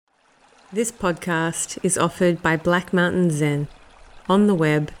This podcast is offered by Black Mountain Zen on the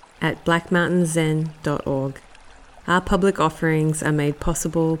web at blackmountainzen.org. Our public offerings are made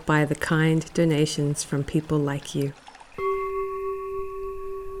possible by the kind donations from people like you.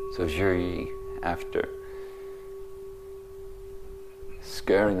 So Zhi, after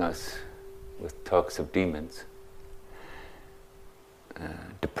scaring us with talks of demons,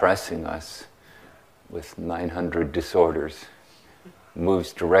 depressing us with 900 disorders,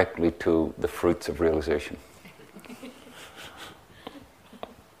 moves directly to the fruits of realization.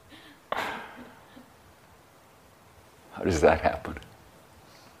 How does that happen?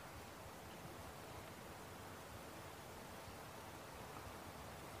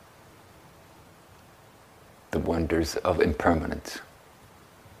 The wonders of impermanence.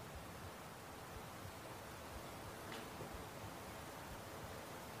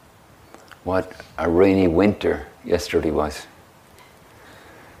 What a rainy winter yesterday was.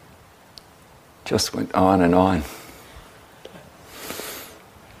 Just went on and on.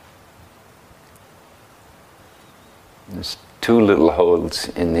 There's two little holes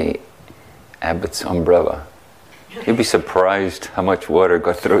in the abbot's umbrella. You'd be surprised how much water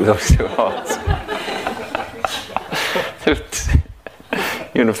got through those two holes.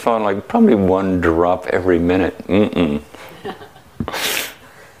 You'd have found like probably one drop every minute.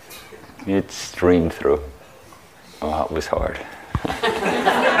 It streamed through. Oh, it was hard.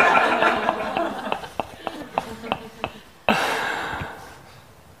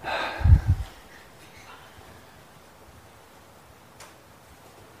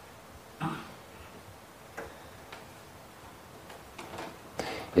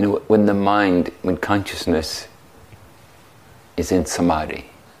 You know, when consciousness is in samadhi,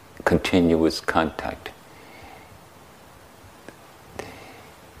 continuous contact,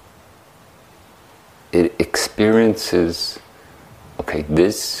 it experiences,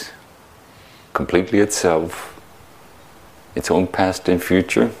 this completely itself, its own past and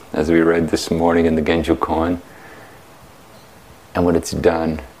future, as we read this morning in the Genjo Koan, and when it's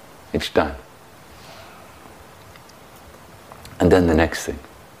done, it's done. And then the next thing.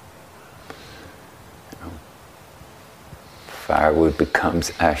 Firewood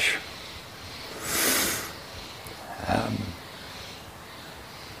becomes ash.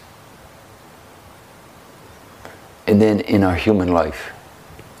 And then in our human life,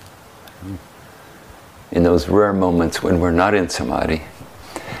 in those rare moments when we're not in samadhi,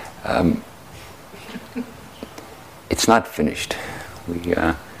 it's not finished. We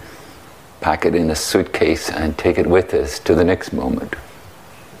pack it in a suitcase and take it with us to the next moment.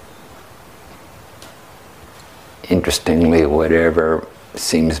 Interestingly, whatever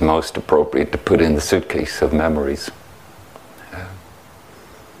seems most appropriate to put in the suitcase of memories.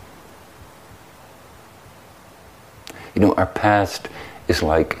 Our past is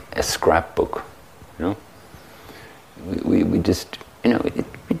like a scrapbook. We just,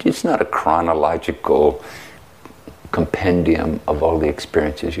 it's not a chronological compendium of all the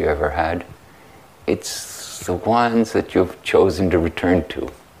experiences you ever had. It's the ones that you've chosen to return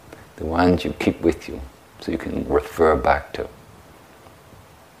to, the ones you keep with you, so you can refer back to.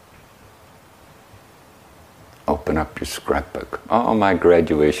 Open up your scrapbook. Oh, my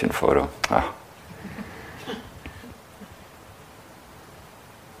graduation photo. Oh.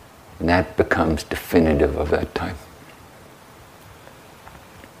 And that becomes definitive of that time.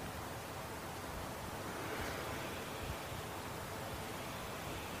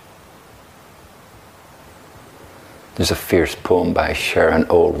 There's a fierce poem by Sharon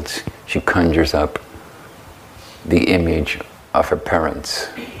Olds. She conjures up the image of her parents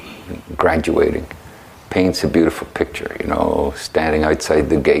graduating, paints a beautiful picture, standing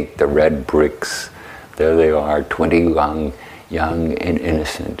outside the gate, the red bricks, there they are, 20 young and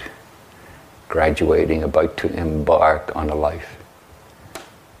innocent, graduating, about to embark on a life.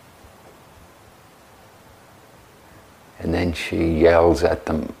 And then she yells at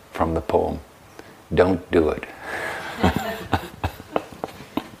them from the poem, "Don't do it."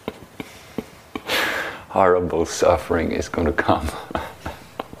 Horrible suffering is going to come.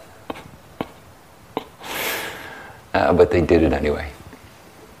 But they did it anyway.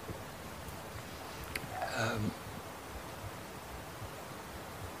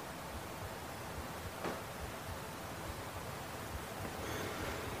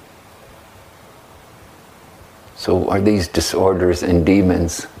 So are these disorders and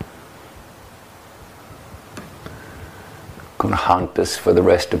demons going to haunt us for the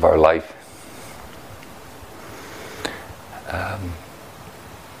rest of our life?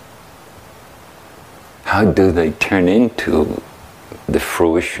 How do they turn into the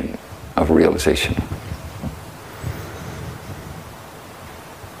fruition of realization?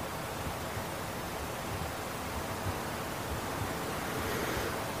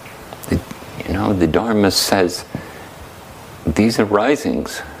 the Dharma says these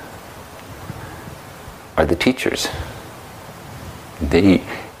arisings are the teachers. They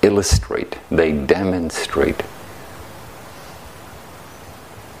illustrate, they demonstrate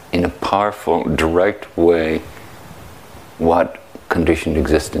in a powerful, direct way what conditioned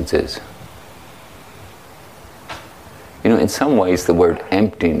existence is. In some ways the word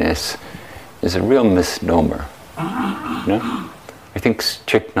emptiness is a real misnomer. I think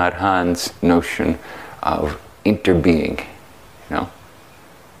Thich Nhat Hanh's notion of interbeing,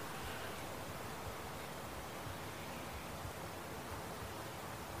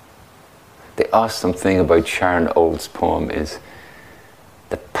 The awesome thing about Sharon Olds' poem is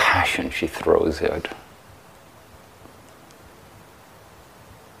the passion she throws out.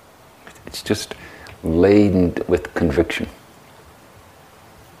 It's just laden with conviction.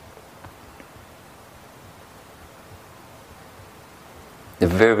 The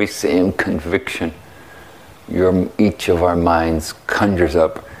very same conviction each of our minds conjures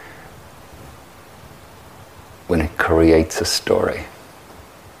up when it creates a story.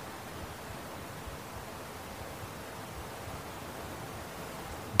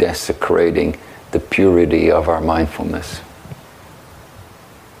 Desecrating the purity of our mindfulness.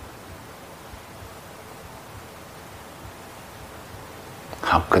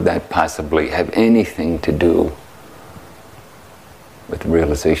 How could that possibly have anything to do with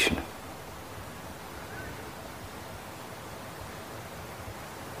realization?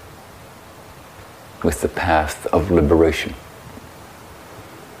 With the path of liberation?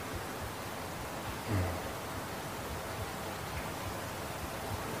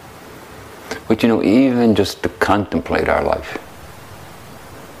 But even just to contemplate our life,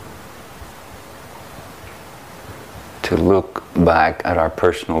 to look back at our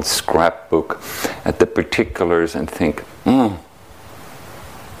personal scrapbook, at the particulars and think,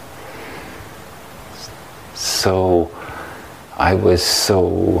 so I was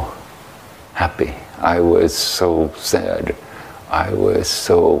so happy, I was so sad, I was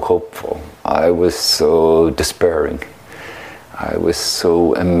so hopeful, I was so despairing, I was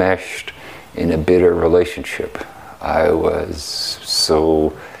so enmeshed in a bitter relationship, I was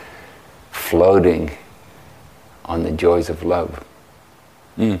so floating on the joys of love.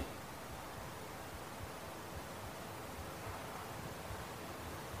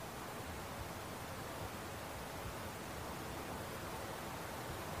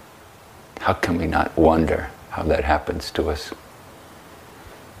 How can we not wonder how that happens to us?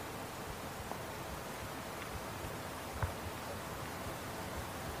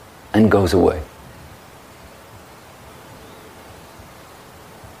 And goes away.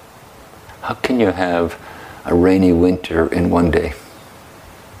 How can you have a rainy winter in one day?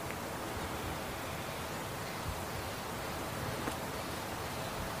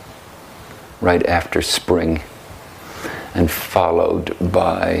 Right after spring, and followed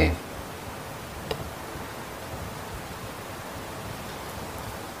by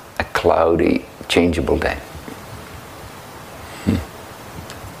a cloudy, changeable day.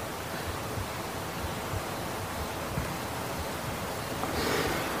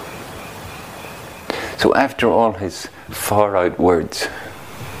 So after all his far-out words,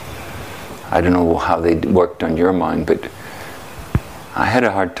 I don't know how they worked on your mind, but I had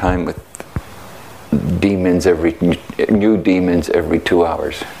a hard time with new demons every 2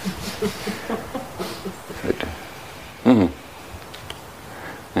 hours.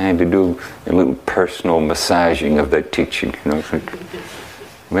 I had to do a little personal massaging of that teaching. It's like,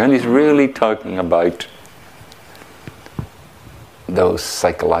 well, he's really talking about those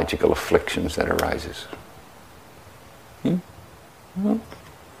psychological afflictions that arises.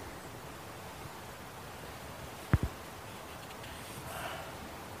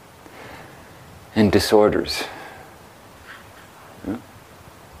 And disorders.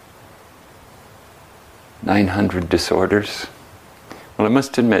 900 disorders. Well, I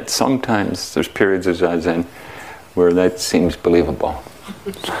must admit, sometimes there's periods of Zazen where that seems believable.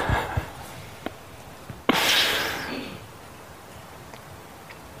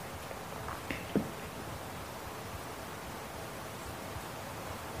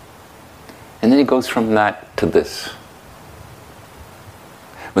 And then he goes from that to this.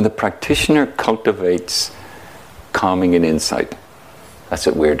 When the practitioner cultivates calming and insight, that's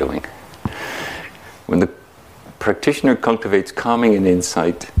what we're doing. When the practitioner cultivates calming and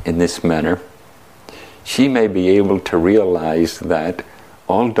insight in this manner, she may be able to realize that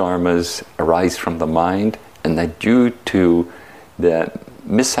all dharmas arise from the mind, and that due to the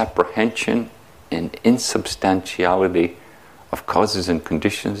misapprehension and insubstantiality of causes and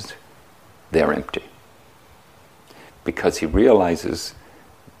conditions, they are empty. Because he realizes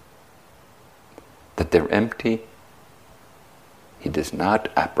that they're empty. He does not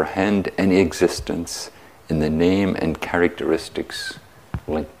apprehend any existence in the name and characteristics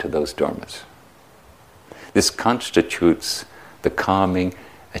linked to those dharmas. This constitutes the calming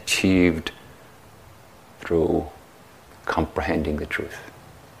achieved through comprehending the truth.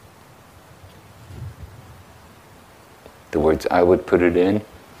 The words I would put it in: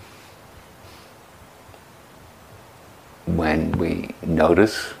 when we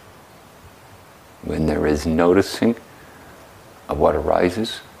notice, when there is noticing of what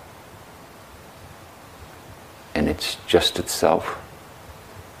arises, and it's just itself,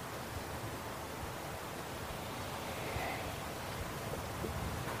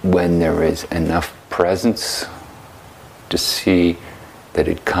 when there is enough presence to see that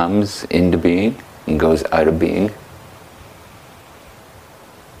it comes into being and goes out of being,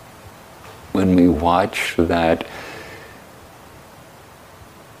 when we watch that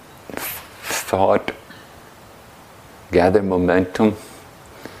thought gather momentum,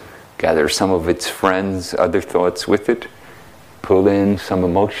 gather some of its friends, other thoughts with it, pull in some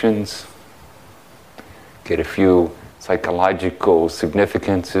emotions, get a few psychological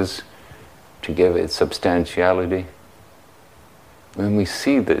significances to give it substantiality. When we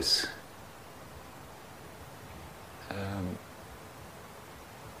see this,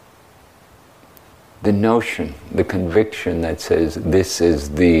 the notion, the conviction that says this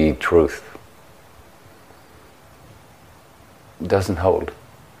is the truth doesn't hold.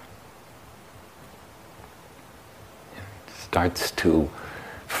 It starts to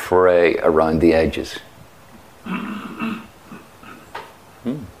fray around the edges.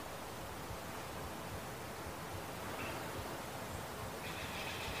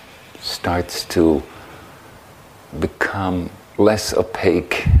 Starts to become less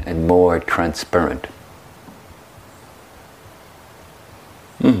opaque and more transparent.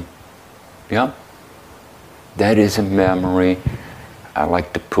 Yeah, that is a memory I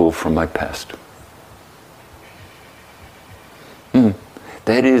like to pull from my past.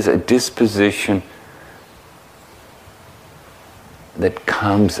 That is a disposition that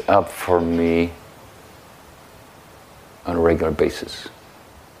comes up for me on a regular basis.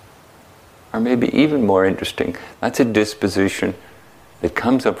 Or maybe even more interesting, that's a disposition that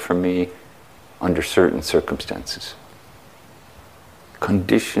comes up for me under certain circumstances.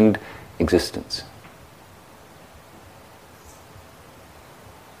 Conditioned existence.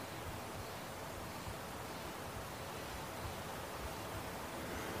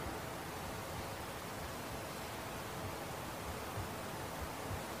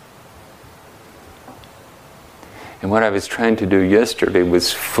 And what I was trying to do yesterday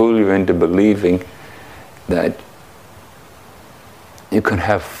was fool you into believing that you can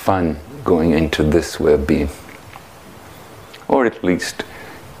have fun going into this way of being. Or at least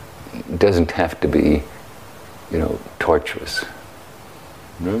it doesn't have to be, torturous.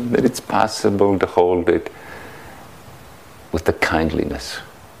 That it's possible to hold it with the kindliness.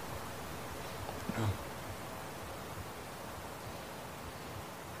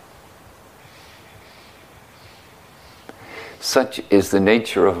 Such is the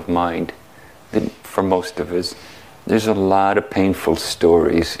nature of mind that for most of us, there's a lot of painful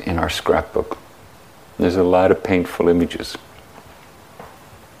stories in our scrapbook. There's a lot of painful images.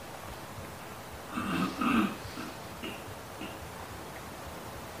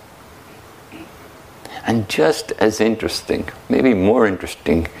 And just as interesting, maybe more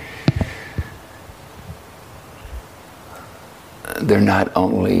interesting, they're not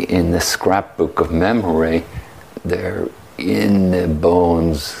only in the scrapbook of memory, they're in the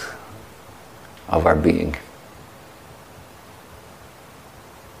bones of our being.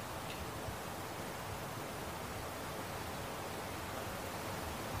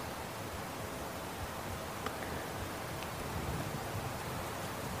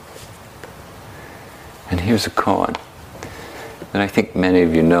 And here's a koan that I think many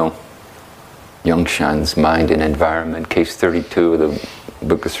of you know. Yongshan's Mind and Environment, case 32 of the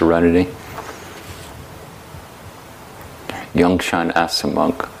Book of Serenity. Yongshan asks a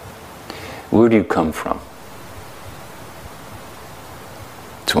monk, where do you come from?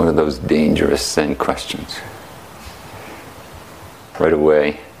 It's one of those dangerous Zen questions. Right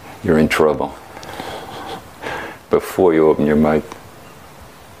away, you're in trouble before you open your mouth.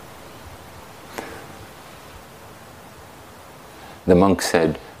 The monk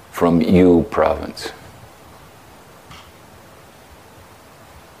said, from Yu province.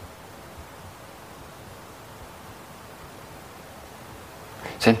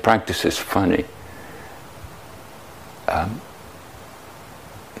 Zen practice is funny.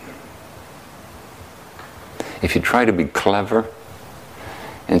 If you try to be clever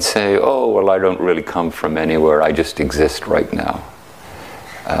and say, oh, well, I don't really come from anywhere, I just exist right now.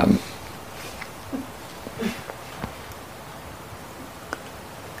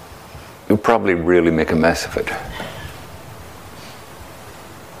 You'll probably really make a mess of it.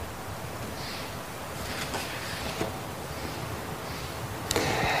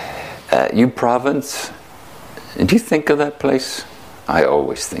 You Province, do you think of that place? I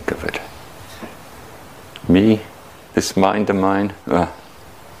always think of it. Me, this mind of mine,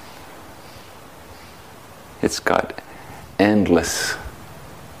 it's got endless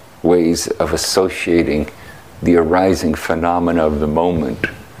ways of associating the arising phenomena of the moment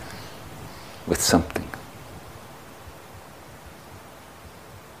with something.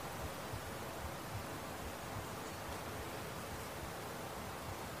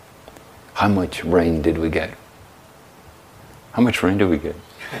 How much rain did we get? How much rain did we get?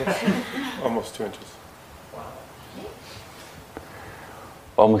 Almost 2 inches.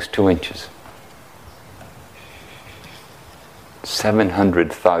 Almost 2 inches.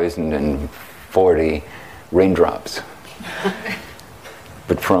 700,040 raindrops.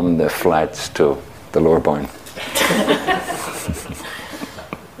 But from the flats to the lower barn.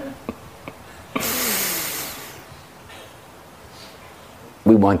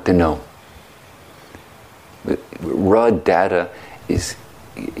 We want to know. Raw data is,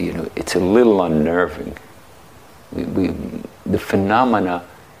 it's a little unnerving. The phenomena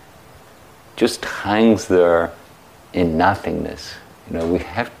just hangs there in nothingness. We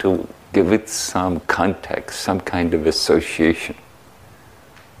have to give it some context, some kind of association.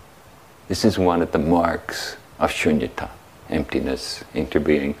 This is one of the marks of shunyata, emptiness,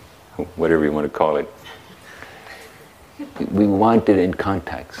 interbeing, whatever you want to call it. We want it in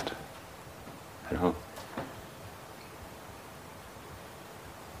context.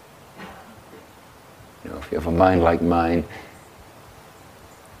 If you have a mind like mine,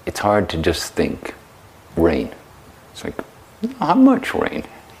 it's hard to just think rain. It's like, how much rain?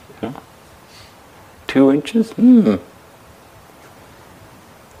 2 inches?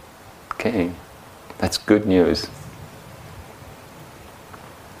 Okay, that's good news.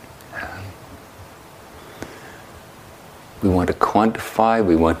 We want to quantify,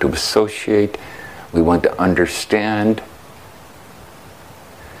 we want to associate, we want to understand.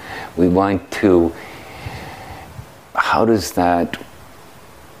 We want to, how does that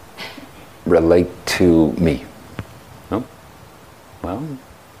relate to me? No? Well,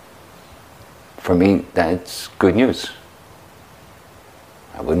 for me, that's good news.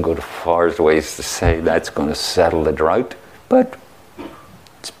 I wouldn't go to far as ways to say that's going to settle the drought, but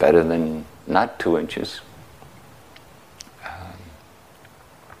it's better than not 2 inches.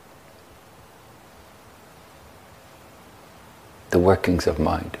 The workings of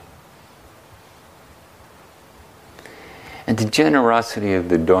mind. And the generosity of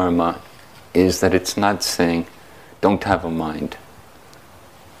the Dharma is that it's not saying, don't have a mind.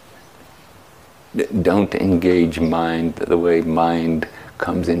 Don't engage mind the way mind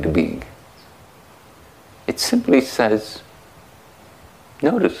comes into being. It simply says,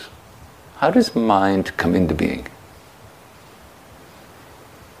 notice, how does mind come into being?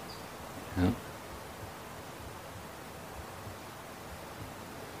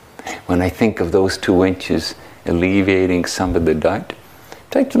 When I think of those 2 inches alleviating some of the doubt,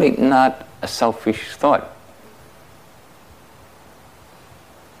 it's actually not a selfish thought.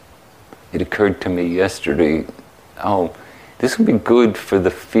 It occurred to me yesterday, this would be good for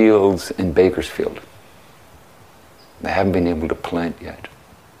the fields in Bakersfield. They haven't been able to plant yet.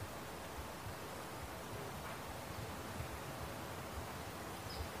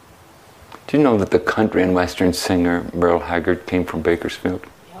 Do you know that the country and western singer Merle Haggard came from Bakersfield?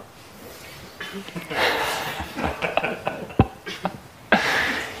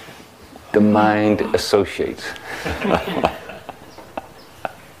 The mind associates.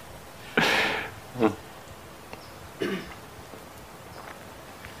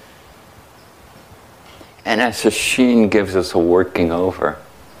 And as Sesshin gives us a working over,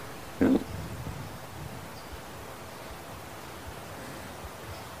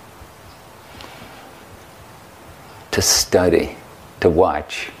 to study, to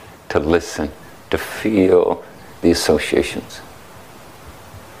watch, to listen, to feel the associations.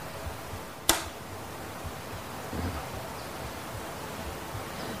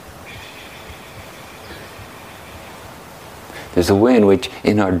 There's a way in which,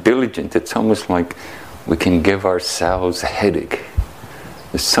 in our diligence, it's almost like we can give ourselves a headache.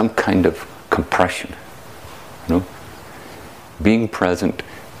 There's some kind of compression. Being present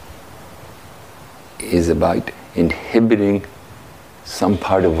is about inhibiting some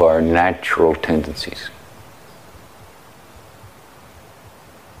part of our natural tendencies.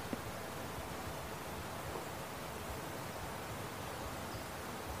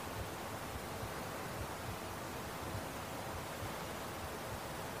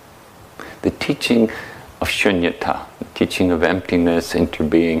 The teaching of shunyata, the teaching of emptiness,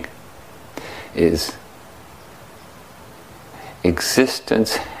 interbeing, is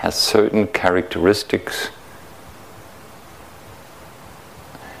existence has certain characteristics.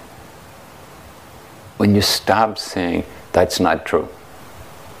 When you stop saying, that's not true.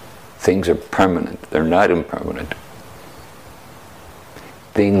 Things are permanent, they're not impermanent.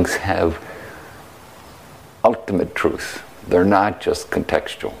 Things have ultimate truth, they're not just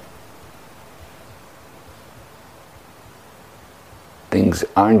contextual. Things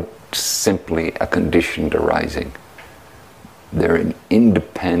aren't simply a conditioned arising. They're an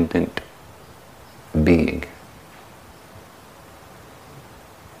independent being.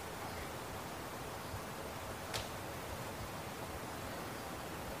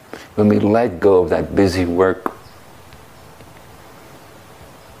 When we let go of that busy work,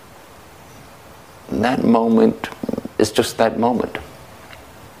 that moment is just that moment.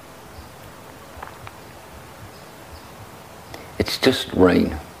 It's just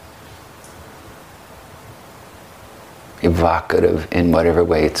rain. Evocative in whatever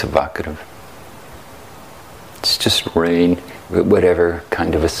way it's evocative. It's just rain with whatever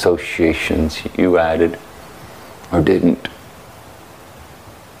kind of associations you added or didn't.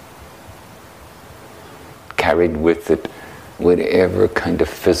 Carried with it whatever kind of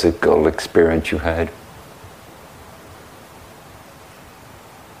physical experience you had.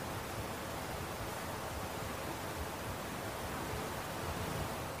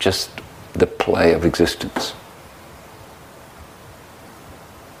 Just the play of existence.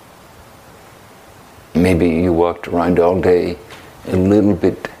 Maybe you walked around all day a little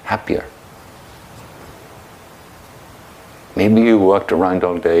bit happier. Maybe you walked around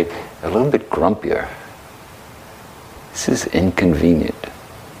all day a little bit grumpier. This is inconvenient.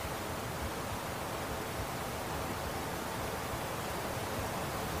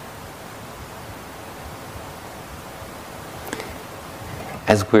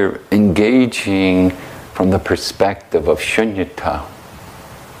 As we're engaging from the perspective of shunyata,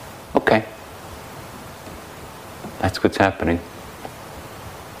 okay, that's what's happening.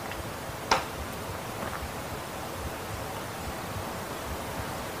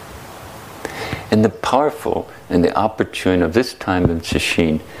 And the powerful and the opportune of this time of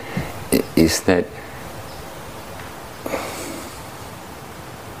Sesshin is that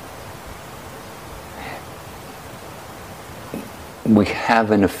we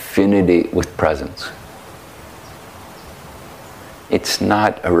have an affinity with presence. It's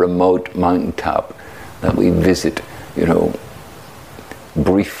not a remote mountaintop that we visit,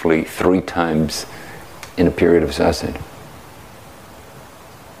 briefly 3 times in a period of zazen.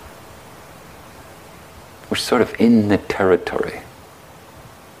 We're sort of in the territory.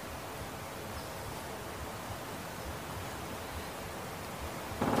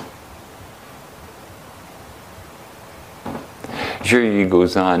 Zhi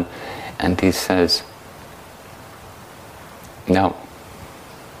goes on and he says, now,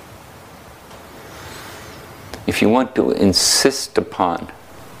 if you want to insist upon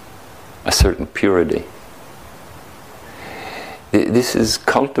a certain purity, this is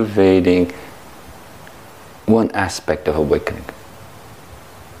cultivating one aspect of awakening.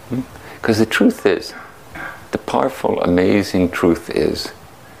 Because the truth is, the powerful, amazing truth is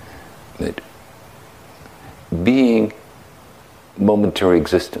that being momentary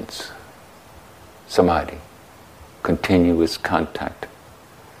existence, samadhi, continuous contact,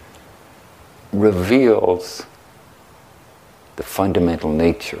 reveals the fundamental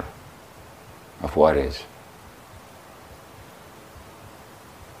nature of what is.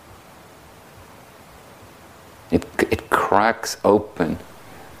 It cracks open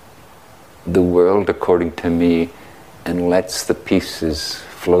the world according to me and lets the pieces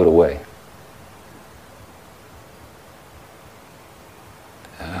float away.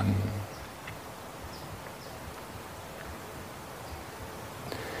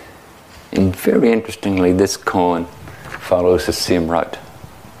 And very interestingly, this koan follows a Simrat.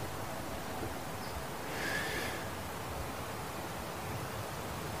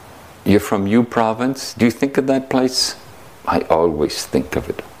 You're from Yu province. Do you think of that place? I always think of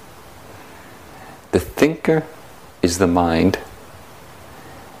it. The thinker is the mind,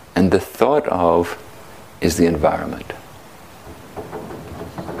 and the thought of is the environment.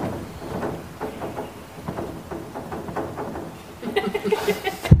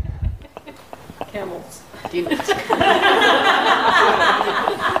 Camels. Demons.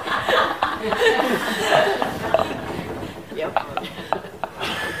 Yep.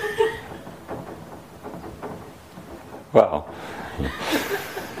 Well,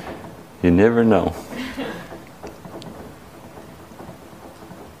 you never know.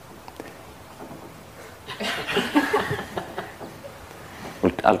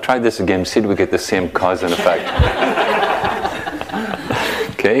 I'll try this again, see if we get the same cause and effect.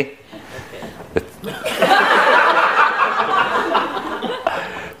 Okay?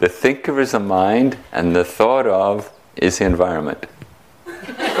 The thinker is the mind, and the thought of is the environment.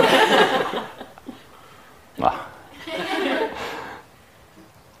 Ah.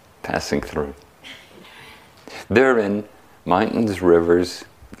 Passing through. Therein, mountains, rivers,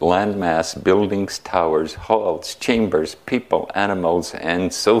 landmass, buildings, towers, halls, chambers, people, animals,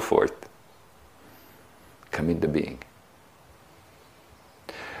 and so forth come into being.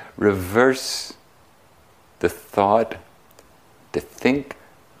 Reverse the thought to think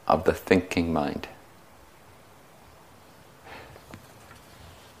of the thinking mind.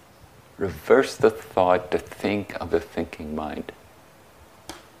 Reverse the thought to think of the thinking mind.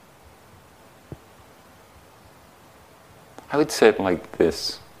 I would say it like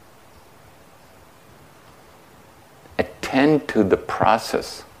this. Attend to the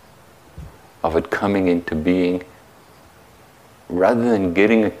process of it coming into being rather than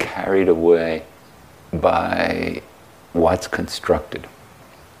getting carried away by what's constructed.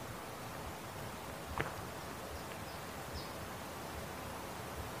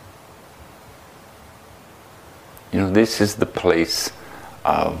 You know, this is the place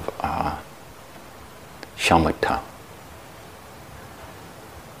of shamatha.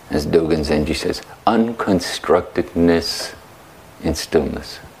 As Dogen Zenji says, unconstructedness in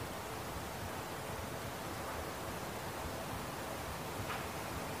stillness.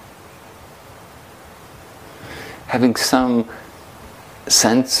 Having some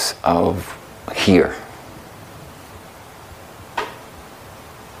sense of here.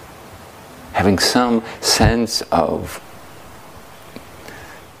 Having some sense of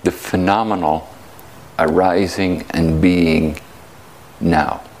the phenomenal arising and being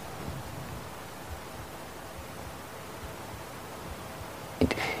now.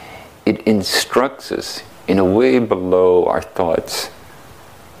 It instructs us in a way below our thoughts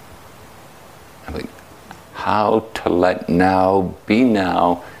how to let now be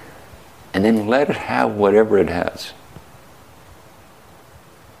now, and then let it have whatever it has.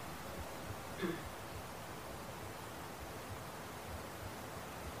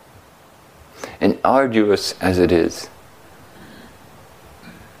 And arduous as it is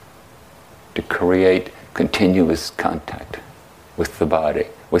to create continuous contact with the body,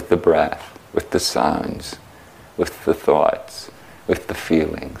 with the breath, with the sounds, with the thoughts, with the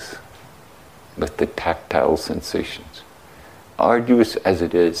feelings, with the tactile sensations. Arduous as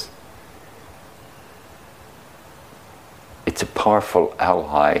it is, it's a powerful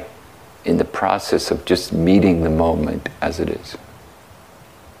ally in the process of just meeting the moment as it is.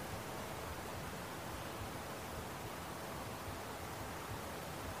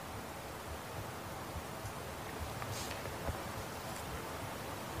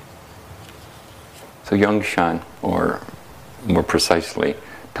 So Yongshan, or more precisely,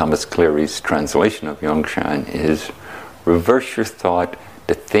 Thomas Cleary's translation of Yongshan is, reverse your thought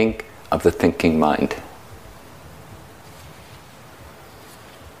to think of the thinking mind.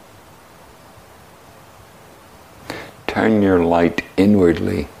 Turn your light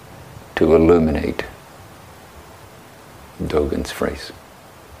inwardly to illuminate. Dogen's phrase.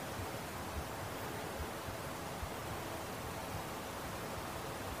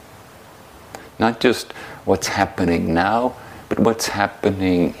 Not just what's happening now, but what's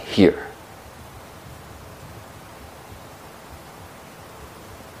happening here.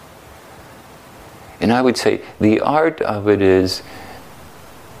 And I would say the art of it is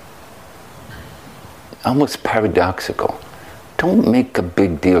almost paradoxical. Don't make a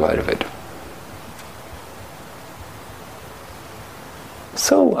big deal out of it.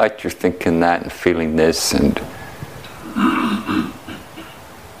 So what, you're thinking that and feeling this and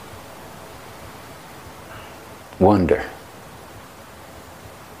wonder.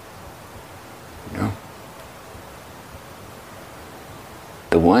 You know?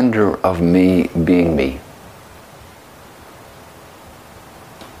 The wonder of me being me.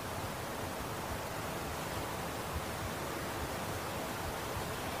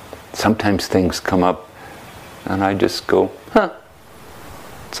 Sometimes things come up and I just go, huh.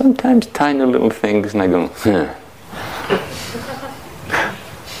 Sometimes tiny little things and I go, huh.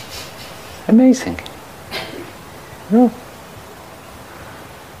 Amazing. No.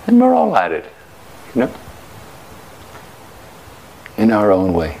 And we're all at it, you know, in our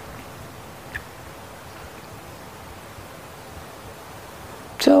own way.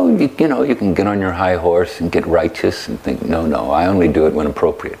 So, you know, you can get on your high horse and get righteous and think, no, I only do it when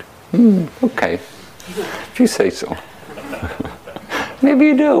appropriate. Okay, if you say so. Maybe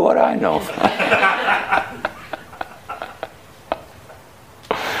you do, what do I know?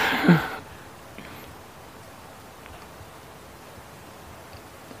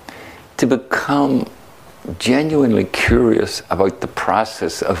 become genuinely curious about the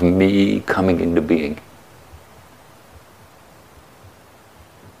process of me coming into being.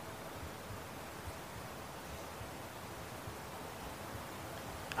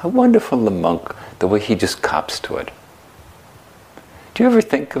 How wonderful the monk, the way he just cops to it. Do you ever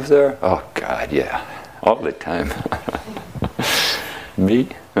think of there? Oh God, yeah, all the time. Me?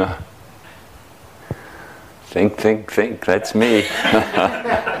 Think, that's me.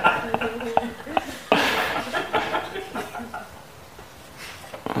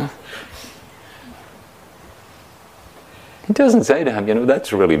 He doesn't say to him,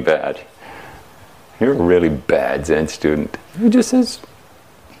 that's really bad. You're a really bad Zen student. He just says,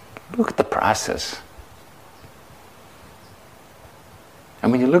 look at the process.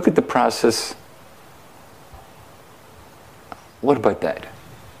 And when you look at the process, what about that?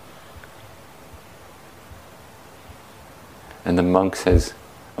 And the monk says,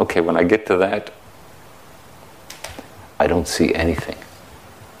 okay, when I get to that, I don't see anything.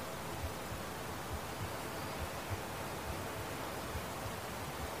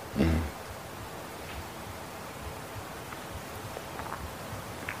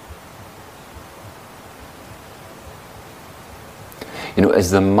 As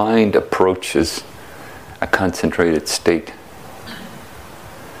the mind approaches a concentrated state,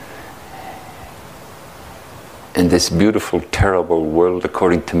 and this beautiful, terrible world,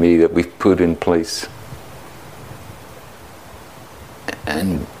 according to me, that we've put in place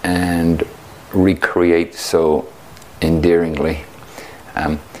and recreate so endearingly,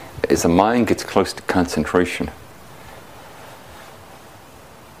 as the mind gets close to concentration,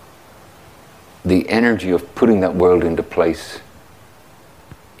 the energy of putting that world into place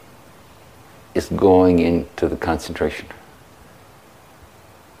is going into the concentration.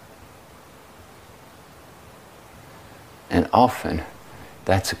 And often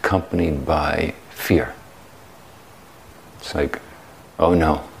that's accompanied by fear. It's like, oh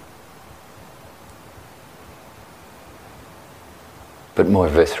no. But more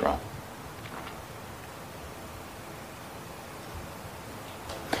visceral.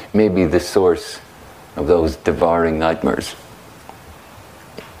 Maybe the source of those devouring nightmares.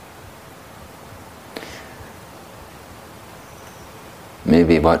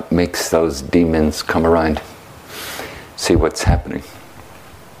 Maybe what makes those demons come around, see what's happening.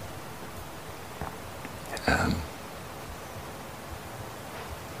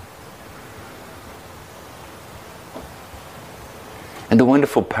 And the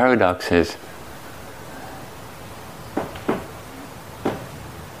wonderful paradox is,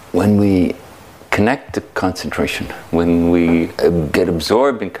 when we connect to concentration, when we get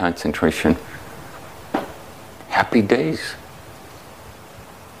absorbed in concentration, happy days.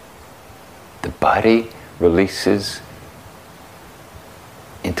 The body releases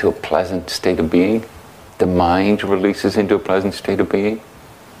into a pleasant state of being. The mind releases into a pleasant state of being.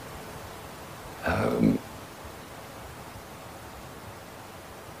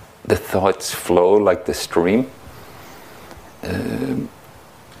 The thoughts flow like the stream.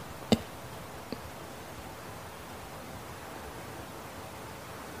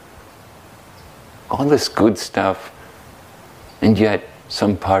 All this good stuff, and yet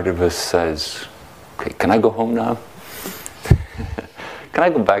some part of us says, okay, can I go home now? Can I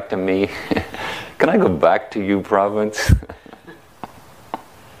go back to me? Can I go back to you, province?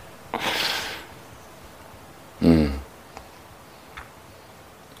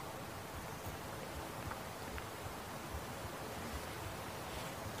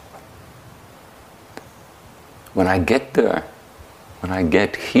 When I get there, when I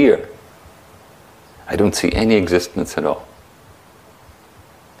get here, I don't see any existence at all.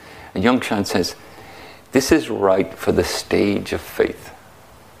 And Young-Shan says, this is right for the stage of faith.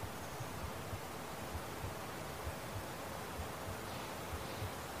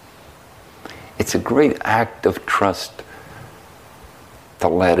 It's a great act of trust to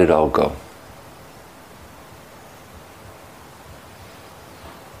let it all go.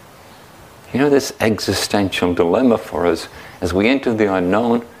 This existential dilemma for us, as we enter the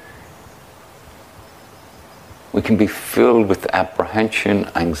unknown, we can be filled with apprehension,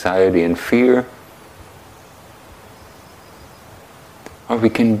 anxiety, and fear. Or we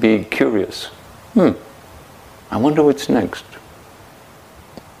can be curious. I wonder what's next.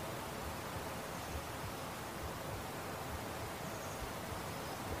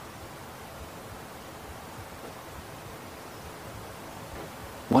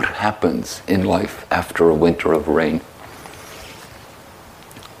 What happens in life after a winter of rain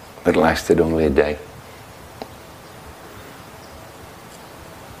that lasted only a day?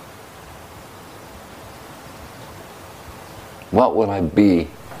 What will I be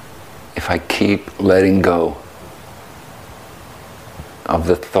if I keep letting go of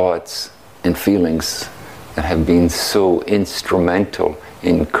the thoughts and feelings that have been so instrumental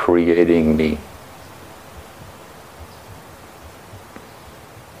in creating me.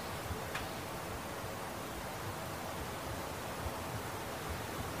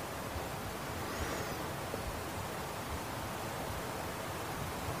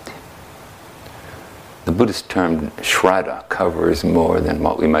 The Buddhist term Shraddha covers more than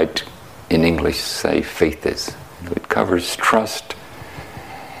what we might in English say faith is. It covers trust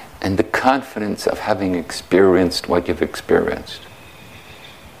and the confidence of having experienced what you've experienced.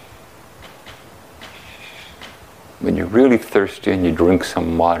 When you're really thirsty and you drink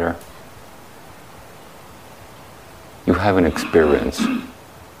some water, you have an experience.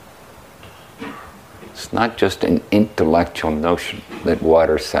 It's not just an intellectual notion that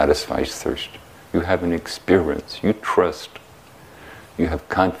water satisfies thirst. You have an experience. You trust. You have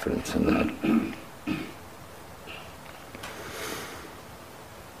confidence in that.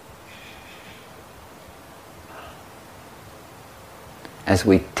 As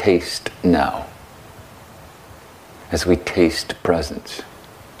we taste now, as we taste presence,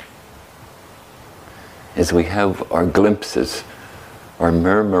 as we have our glimpses, our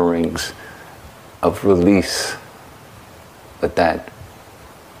murmurings of release that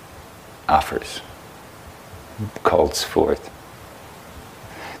offers, calls forth,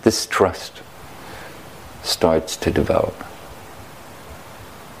 this trust starts to develop.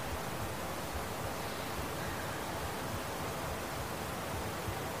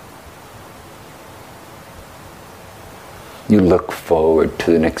 You look forward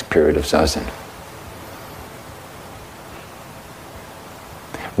to the next period of Zazen,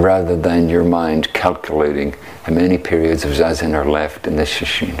 rather than your mind calculating how many periods of Zazen are left in this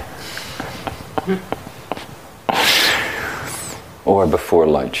sesshin. Or before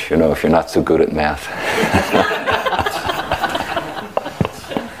lunch, if you're not so good at math.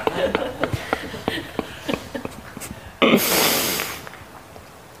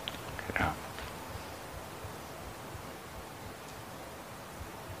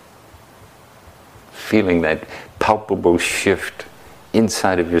 Feeling that palpable shift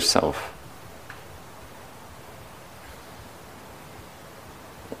inside of yourself.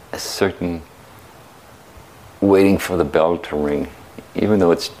 A certain waiting for the bell to ring, even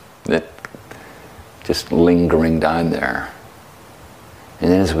though it's just lingering down there.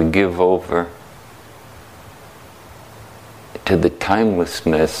 And then as we give over to the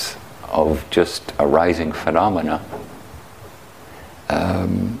timelessness of just arising phenomena,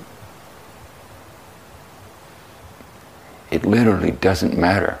 it literally doesn't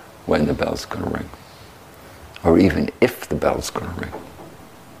matter when the bell's going to ring, or even if the bell's going to ring.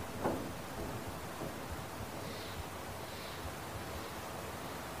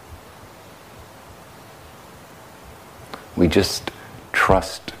 We just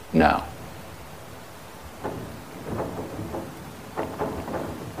trust now.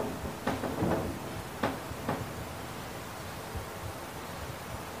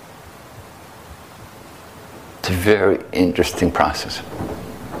 It's a very interesting process.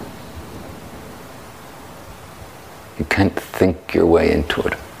 You can't think your way into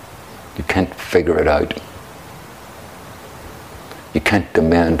it. You can't figure it out. You can't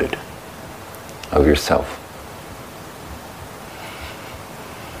demand it of yourself.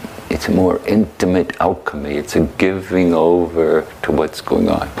 It's a more intimate alchemy. It's a giving over to what's going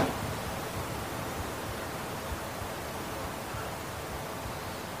on.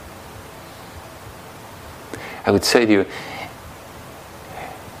 I would say to you,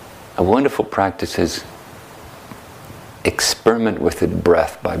 a wonderful practice is experiment with it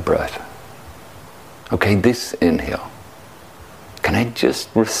breath by breath. Okay, this inhale. Can I just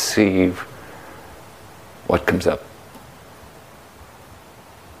receive what comes up?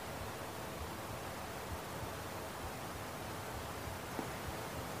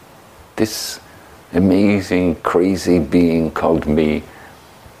 This amazing, crazy being called me,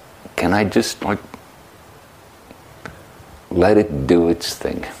 can I just let it do its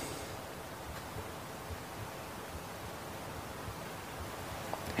thing?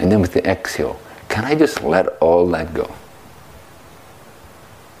 And then with the exhale, can I just let all that go?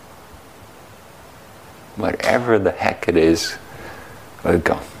 Whatever the heck it is, let it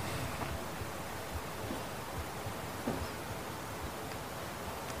go.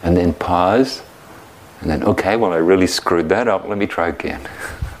 And then pause, and then, okay, well, I really screwed that up. Let me try again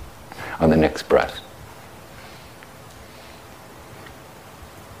on the next breath.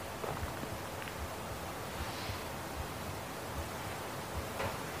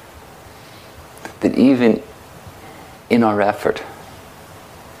 That even in our effort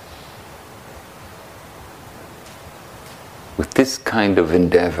this kind of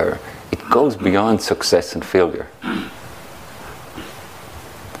endeavor, it goes beyond success and failure.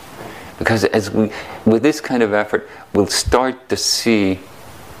 Because with this kind of effort, we'll start to see,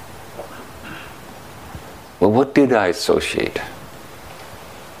 well, what did I associate?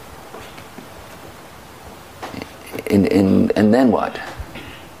 And then what?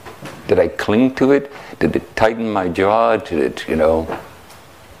 Did I cling to it? Did it tighten my jaw? Did it,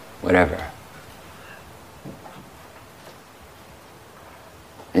 whatever?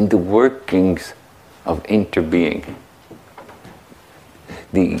 And the workings of interbeing,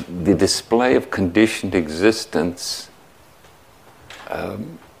 the display of conditioned existence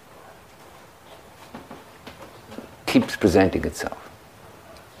keeps presenting itself.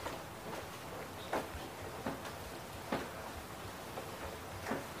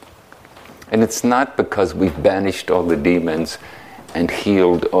 And it's not because we've banished all the demons and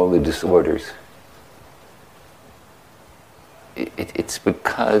healed all the disorders. It's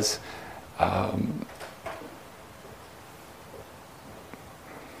because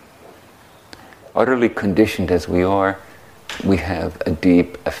utterly conditioned as we are, we have a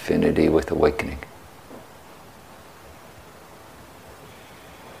deep affinity with awakening.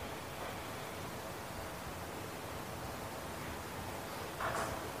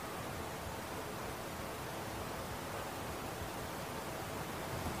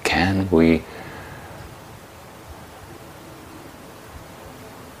 Can we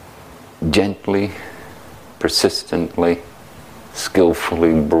gently, persistently,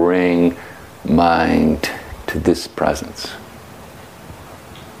 skillfully bring mind to this presence?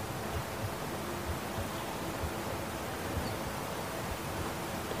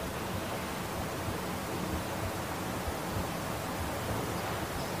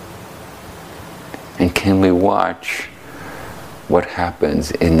 And can we watch what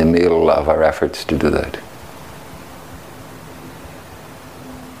happens in the middle of our efforts to do that?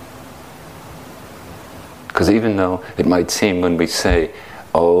 Because even though it might seem when we say,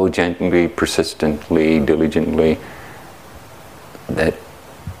 oh, gently, persistently, diligently, that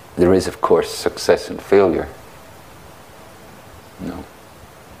there is, of course, success and failure. No.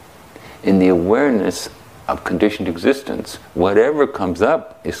 In the awareness of conditioned existence, whatever comes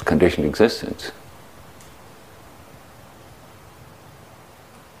up is conditioned existence.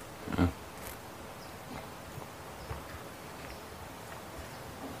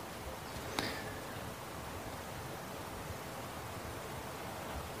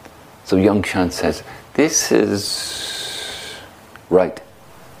 So Young-Shan says, this is right.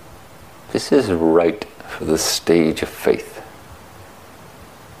 This is right for the stage of faith.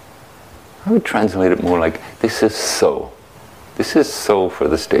 I would translate it more like, this is so. This is so for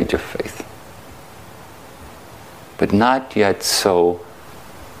the stage of faith. But not yet so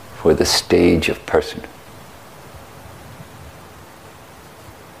for the stage of person.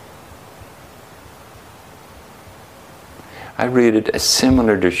 I read it as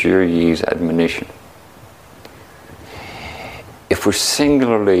similar to Zhi Yi's admonition. If we're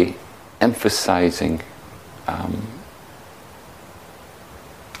singularly emphasizing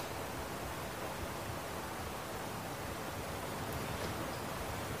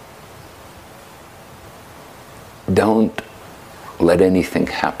don't let anything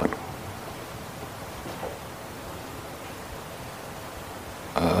happen.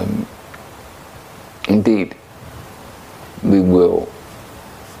 Indeed, we will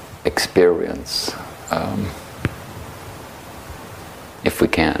experience, if we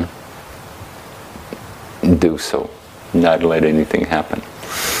can, do so, not let anything happen.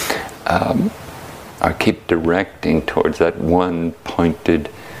 Or keep directing towards that one pointed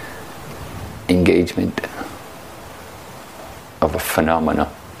engagement of a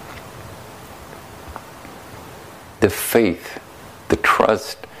phenomena. The faith, the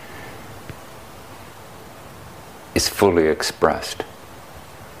trust is fully expressed.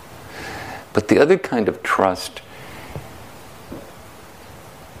 But the other kind of trust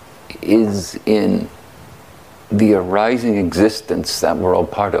is in the arising existence that we're all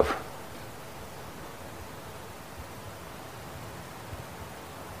part of.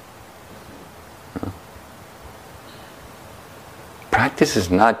 Practice is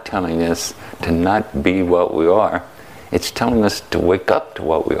not telling us to not be what we are. It's telling us to wake up to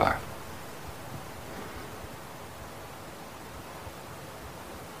what we are.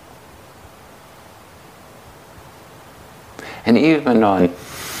 And even on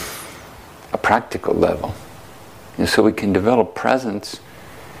a practical level, so we can develop presence,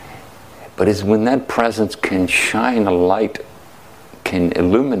 but it's when that presence can shine a light, can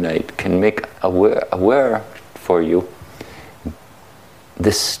illuminate, can make aware for you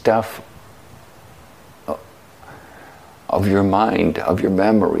this stuff of your mind, of your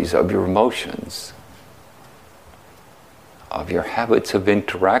memories, of your emotions, of your habits of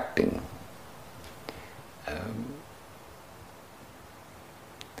interacting.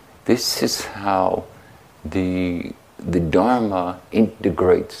 This is how the Dharma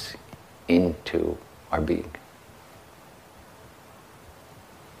integrates into our being.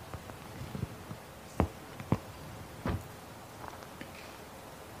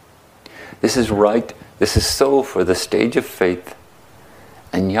 This is right, this is so for the stage of faith,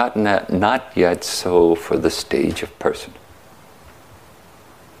 and yet not yet so for the stage of person.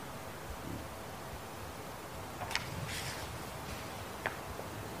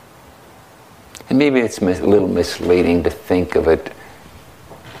 And maybe it's a little misleading to think of it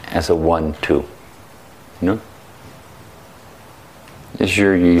as a 1-2. You know? As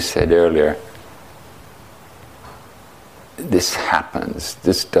you said earlier, this happens,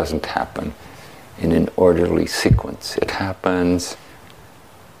 this doesn't happen in an orderly sequence. It happens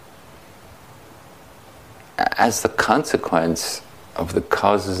as the consequence of the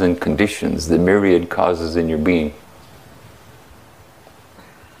causes and conditions, the myriad causes in your being.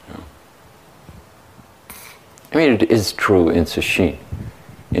 I mean, it is true in Sesshin.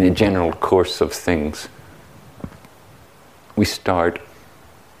 In a general course of things, we start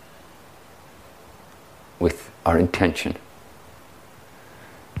with our intention.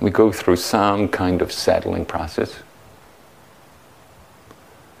 We go through some kind of settling process.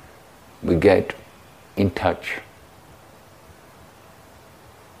 We get in touch.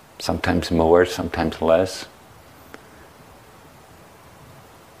 Sometimes more, sometimes less.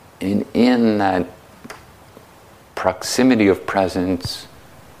 And in that proximity of presence,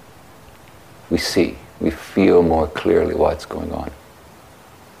 we see, we feel more clearly what's going on.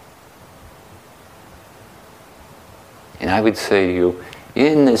 And I would say to you,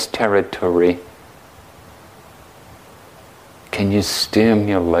 in this territory, can you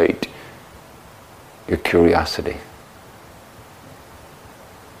stimulate your curiosity?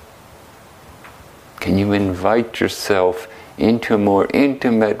 Can you invite yourself into a more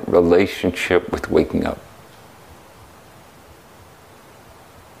intimate relationship with waking up?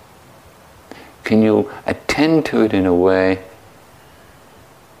 Can you attend to it in a way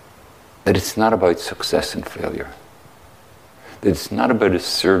that it's not about success and failure? That it's not about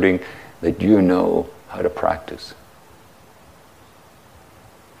asserting that you know how to practice.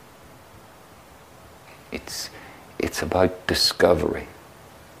 It's about discovery.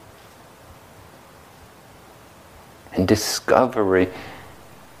 And discovery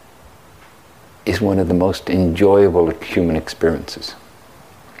is one of the most enjoyable human experiences.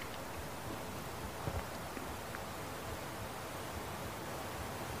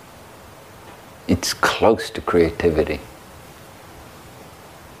 It's close to creativity.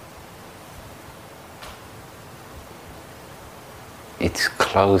 It's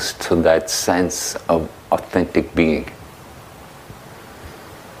close to that sense of authentic being.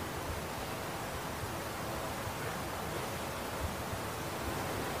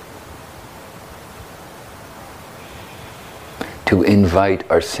 To invite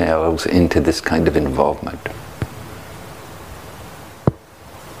ourselves into this kind of involvement.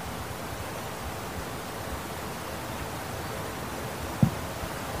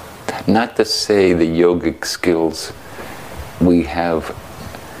 Not to say the yogic skills we have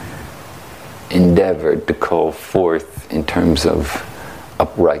endeavored to call forth in terms of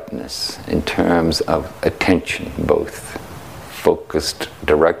uprightness, in terms of attention, both focused,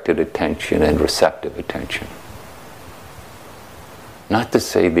 directed attention and receptive attention. Not to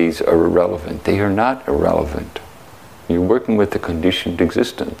say these are irrelevant. They are not irrelevant. You're working with a conditioned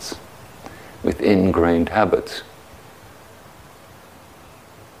existence, with ingrained habits.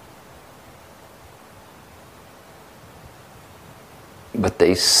 But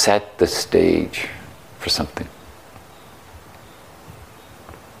they set the stage for something.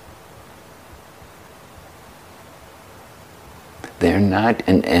 They're not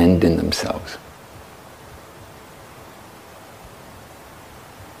an end in themselves.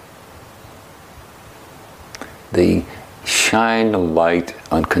 They shine a light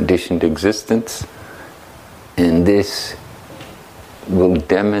on conditioned existence, and this will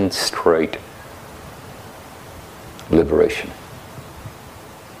demonstrate liberation.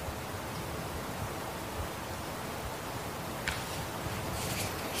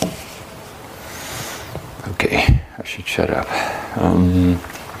 Okay, I should shut up. And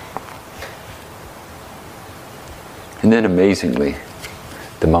then amazingly,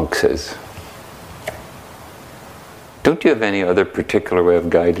 the monk says, "Don't you have any other particular way of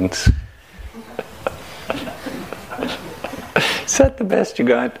guidance?" Is that the best you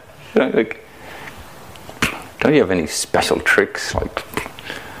got? Like, Don't you have any special tricks, like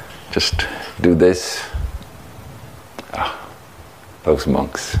just do this? Ah, those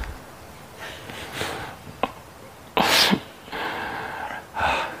monks.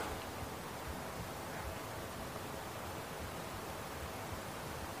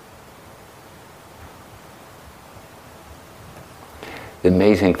 The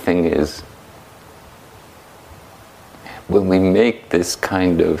amazing thing is, when we make this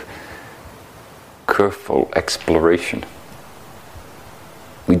kind of careful exploration,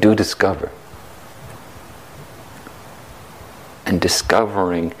 we do discover. And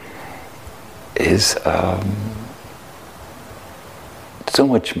discovering is so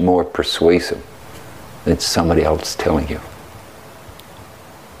much more persuasive than somebody else telling you.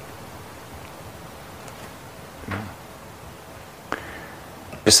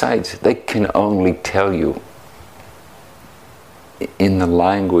 Besides, they can only tell you in the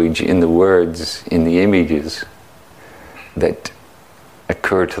language, in the words, in the images that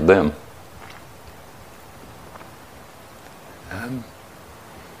occur to them.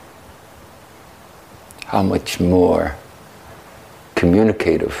 How much more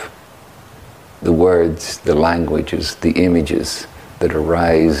communicative the words, the languages, the images that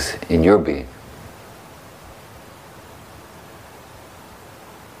arise in your being.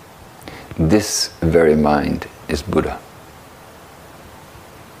 This very mind is Buddha.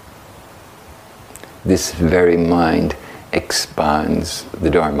 This very mind expands the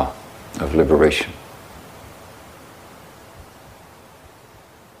Dharma of liberation.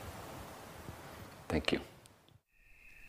 Thank you.